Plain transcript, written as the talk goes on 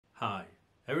Hi,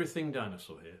 Everything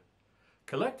Dinosaur here.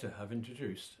 CollectA have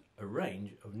introduced a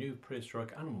range of new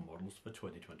prehistoric animal models for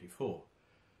 2024,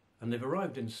 and they've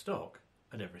arrived in stock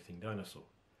at Everything Dinosaur.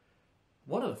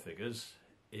 One of the figures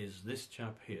is this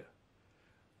chap here,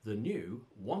 the new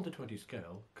 1:20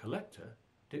 scale CollectA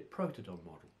Diprotodon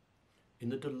model in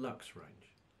the Deluxe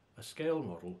range, a scale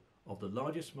model of the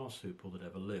largest marsupial that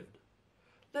ever lived.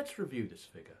 Let's review this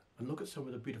figure and look at some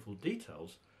of the beautiful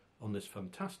details on this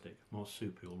fantastic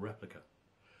marsupial replica.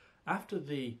 After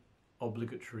the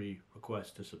obligatory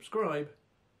request to subscribe,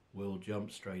 we'll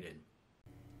jump straight in.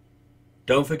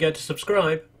 Don't forget to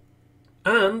subscribe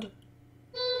and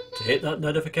to hit that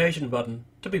notification button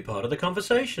to be part of the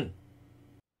conversation.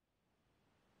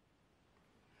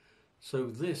 So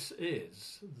this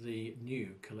is the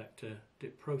new CollectA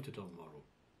Diprotodon model.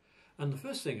 And the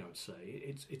first thing I would say,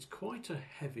 it's quite a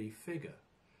heavy figure,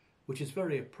 which is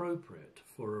very appropriate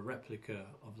for a replica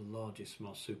of the largest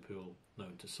marsupial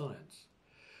known to science.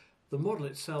 The model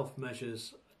itself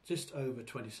measures just over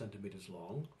 20 centimetres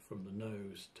long from the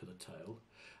nose to the tail,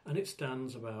 and it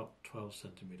stands about 12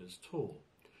 centimetres tall.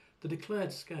 The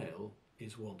declared scale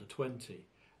is 1:20,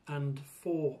 and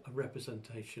for a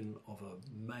representation of a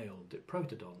male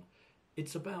Diprotodon,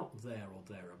 it's about there or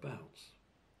thereabouts.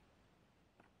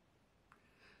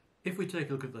 If we take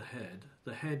a look at the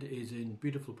head is in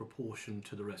beautiful proportion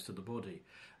to the rest of the body,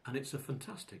 and it's a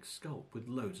fantastic sculpt with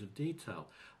loads of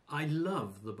detail. I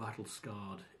love the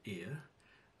battle-scarred ear,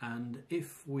 and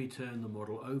if we turn the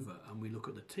model over and we look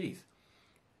at the teeth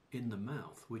in the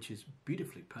mouth, which is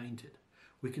beautifully painted,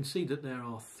 we can see that there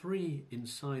are 3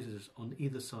 incisors on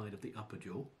either side of the upper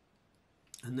jaw,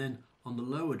 and then on the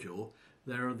lower jaw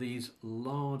there are these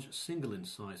large single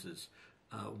incisors,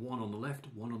 one on the left,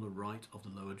 one on the right of the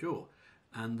lower jaw,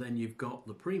 and then you've got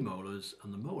the premolars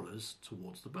and the molars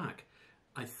towards the back.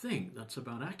 I think that's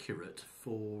about accurate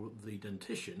for the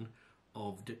dentition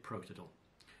of Diprotodon.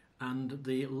 And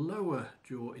the lower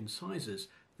jaw incisors,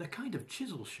 they're kind of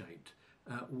chisel shaped,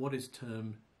 what is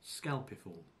termed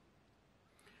scalpiform.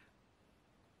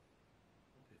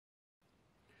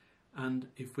 And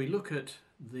if we look at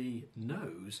the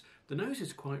nose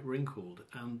is quite wrinkled,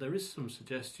 and there is some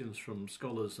suggestions from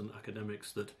scholars and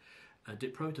academics that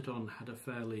Diprotodon had a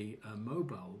fairly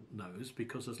mobile nose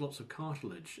because there's lots of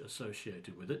cartilage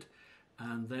associated with it,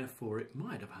 and therefore it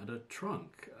might have had a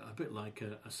trunk, a bit like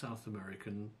a South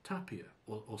American tapir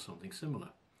or something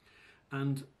similar.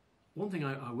 And one thing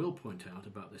I will point out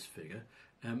about this figure,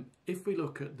 if we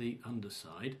look at the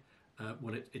underside,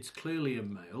 well, it's clearly a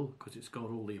male because it's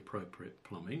got all the appropriate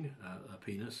plumbing, a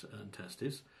penis and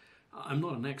testes. I'm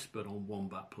not an expert on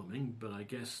wombat plumbing, but I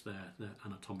guess they're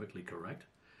anatomically correct.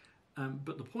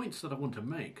 But the points that I want to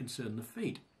make concern the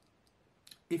feet.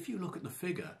 If you look at the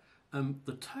figure,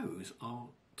 the toes are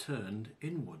turned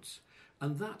inwards,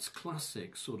 and that's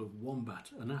classic sort of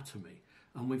wombat anatomy.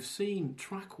 And we've seen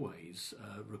trackways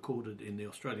recorded in the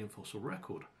Australian fossil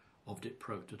record of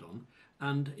Diprotodon,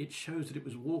 and it shows that it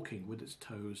was walking with its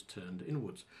toes turned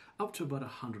inwards up to about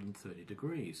 130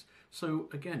 degrees. So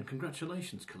again,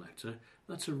 congratulations CollectA,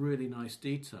 that's a really nice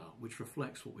detail which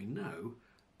reflects what we know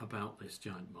about this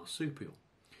giant marsupial.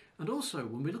 And also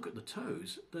when we look at the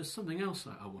toes, there's something else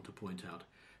I want to point out.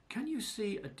 Can you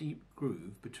see a deep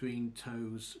groove between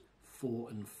toes 4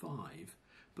 and 5,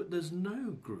 but there's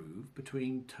no groove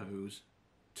between toes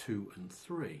 2 and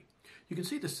 3. You can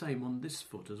see the same on this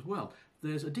foot as well.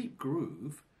 There's a deep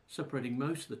groove separating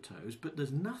most of the toes, but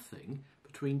there's nothing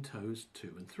between toes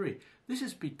 2 and 3. This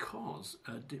is because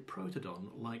Diprotodon,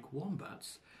 like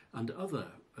wombats and other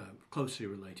closely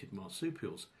related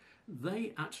marsupials,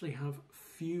 they actually have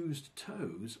fused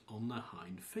toes on their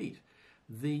hind feet.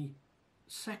 The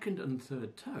second and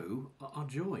third toe are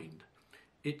joined.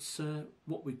 It's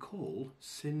what we call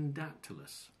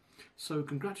syndactylous. So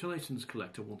congratulations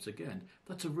CollectA once again.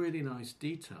 That's a really nice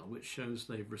detail which shows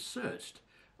they've researched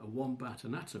a wombat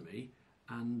anatomy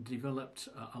and developed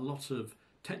a lot of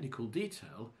technical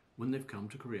detail when they've come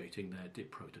to creating their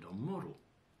Diprotodon model.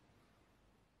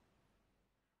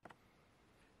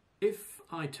 If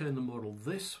I turn the model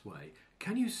this way,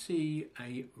 can you see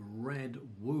a red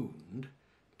wound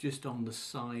just on the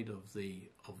side of the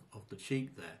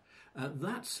cheek there?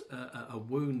 That's a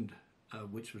wound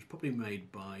which was probably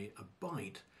made by a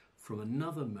bite from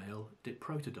another male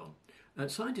Diprotodon.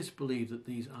 Scientists believe that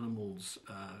these animals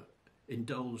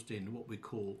indulged in what we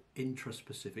call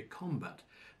intraspecific combat.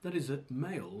 That is, that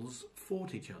males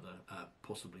fought each other,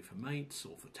 possibly for mates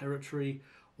or for territory,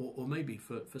 or maybe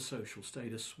for social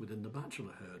status within the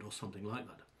bachelor herd or something like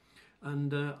that.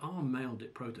 And our male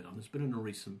Diprotodon has been in a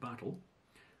recent battle,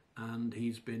 and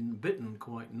he's been bitten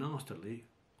quite nastily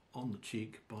on the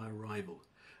cheek by a rival.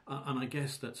 And I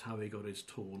guess that's how he got his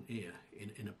torn ear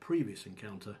in a previous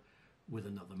encounter with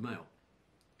another male.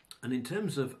 And in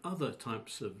terms of other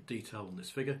types of detail on this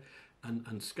figure,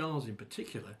 and scars in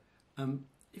particular,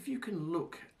 if you can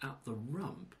look at the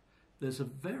rump, there's a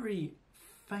very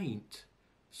faint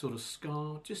sort of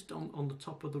scar just on the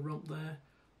top of the rump there,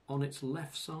 on its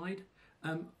left side.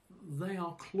 They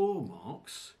are claw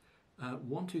marks,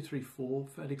 1, 2, 3, 4,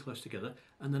 fairly close together,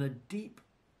 and then a deep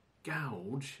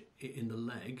gouge in the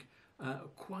leg,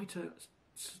 quite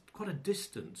a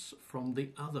distance from the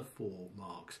other 4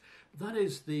 marks. That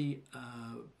is the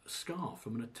scar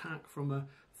from an attack from a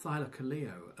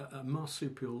Thylacine, a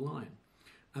marsupial lion.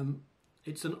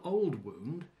 It's an old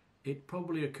wound. It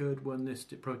probably occurred when this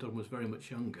Diprotodon was very much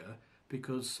younger,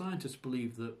 because scientists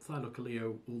believe that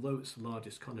Thylacine, although it's the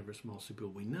largest carnivorous marsupial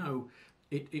we know,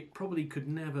 it probably could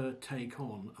never take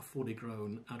on a fully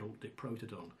grown adult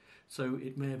Diprotodon. So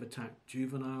it may have attacked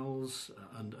juveniles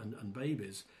and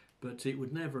babies, but it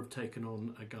would never have taken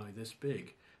on a guy this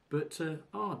big. But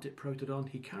our Diprotodon,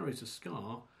 he carries a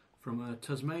scar from a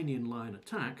Tasmanian lion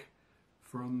attack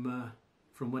from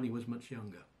when he was much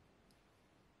younger.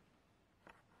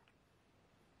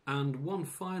 And one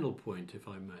final point, if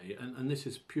I may, and this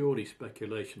is purely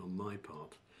speculation on my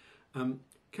part.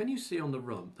 Can you see on the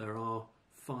rump there are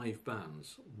 5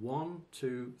 bands? 1,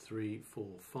 2, 3, 4,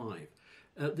 5.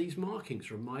 These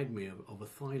markings remind me of a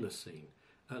thylacine,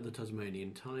 the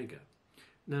Tasmanian tiger.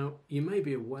 Now, you may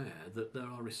be aware that there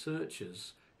are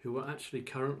researchers who are actually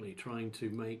currently trying to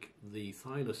make the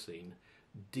thylacine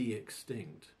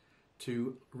de-extinct,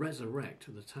 to resurrect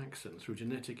the taxon through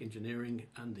genetic engineering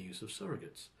and the use of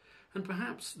surrogates. And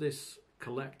perhaps this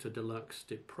CollectA Deluxe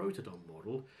Diprotodon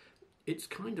model, it's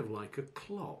kind of like a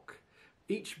clock.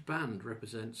 Each band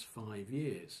represents 5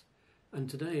 years. And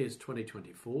today is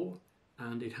 2024,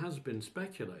 and it has been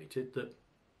speculated that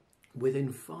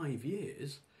within 5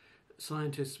 years,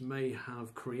 scientists may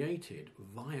have created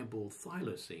viable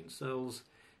thylacine cells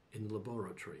in the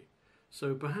laboratory.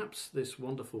 So perhaps this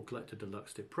wonderful CollectA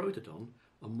Deluxe Diprotodon,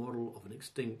 a model of an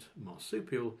extinct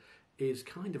marsupial, is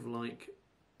kind of like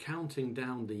counting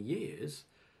down the years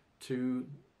to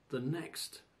the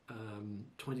next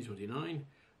 2029,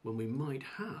 when we might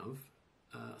have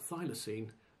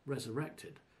thylacine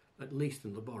resurrected, at least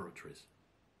in laboratories.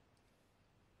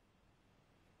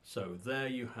 So there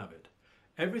you have it.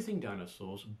 Everything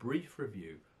Dinosaur's brief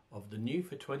review of the new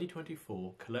for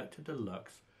 2024 CollectA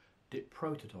Deluxe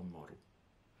Diprotodon model.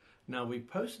 Now, we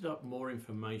posted up more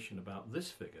information about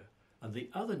this figure and the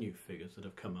other new figures that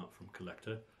have come up from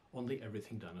CollectA on the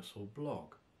Everything Dinosaur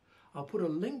blog. I'll put a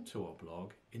link to our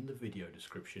blog in the video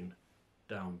description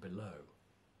down below,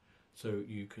 so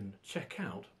you can check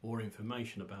out more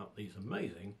information about these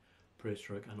amazing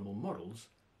prehistoric animal models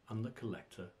and the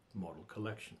CollectA model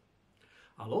collection.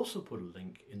 I'll also put a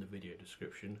link in the video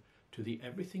description to the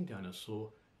Everything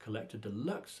Dinosaur CollectA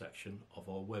Deluxe section of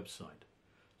our website,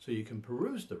 so you can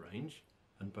peruse the range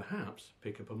and perhaps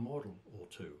pick up a model or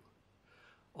 2.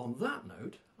 On that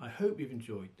note, I hope you've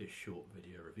enjoyed this short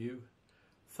video review.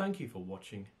 Thank you for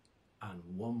watching, and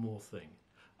one more thing.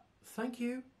 Thank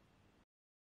you